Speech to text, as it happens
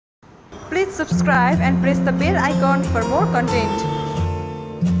Please subscribe and press the bell icon for more content.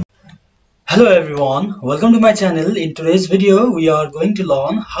 Hello everyone, welcome to my channel. In today's video we are going to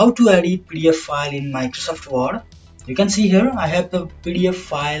learn how to edit PDF file in Microsoft Word. You can see here I have the PDF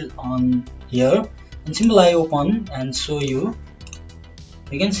file on here, and simply I open and show you.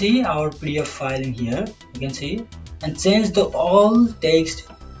 You can see our PDF file in here, you can see, and change the all text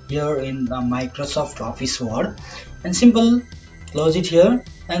here in the Microsoft Office Word, and simple close it here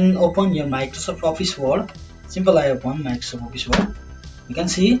and open your Microsoft Office Word. Simple I open Microsoft Office Word, you can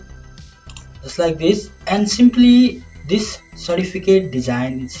see just like this, and simply this certificate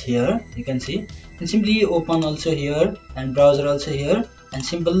design is here, you can see, and simply open also here and browser also here, and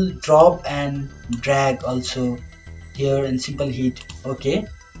simple drop and drag also here, and simple hit OK.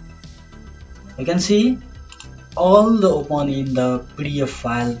 You can see all the open in the PDF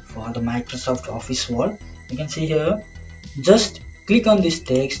file for the Microsoft Office Word. You can see here, just click on this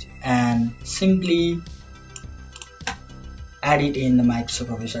text and simply add it in the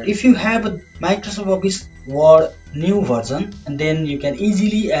Microsoft Office Word. If you have a Microsoft Office Word new version, and then you can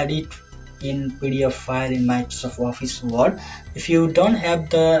easily add it in PDF file in Microsoft Office Word. If you don't have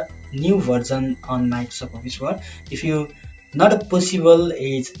the new version on Microsoft Office Word, if you not possible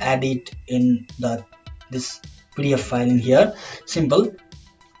is add it in this PDF file in here, simple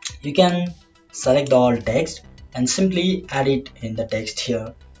you can select all text and simply add it in the text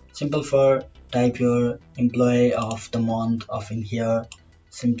here. Simple for type your employee of the month of in here,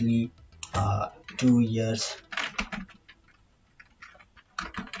 simply 2 years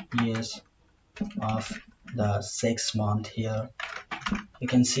of the 6th month here. You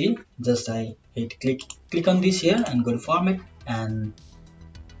can see, just I hit click on this here and go to format and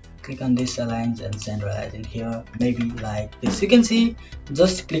click on this align and centralize in here, maybe like this. You can see,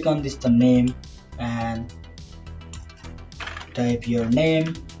 just click on this the name and type your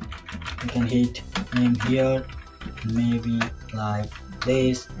name. You can hit name here, maybe like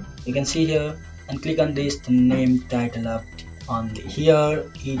this. You can see here, and click on this the name title up on here,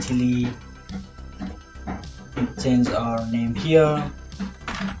 easily change our name here.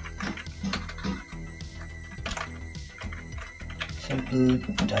 Simple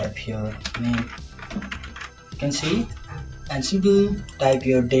type here name, you can see, and simple type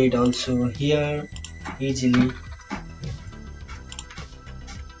your date also here, easily.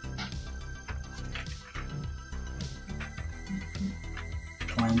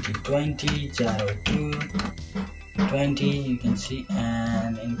 /20/02/20, you can see,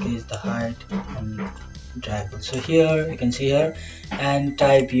 and increase the height and drag also here, you can see here, and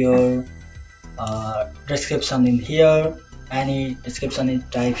type your description in here. Any description is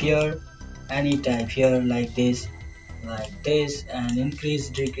type here, any type here like this, and increase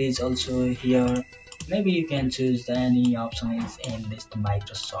decrease also here. Maybe you can choose any option is in this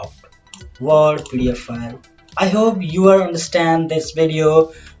Microsoft Word PDF file. I hope you are understand this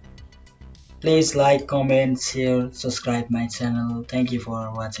video. Please like, comment, share, subscribe my channel. Thank you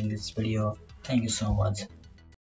for watching this video. Thank you so much.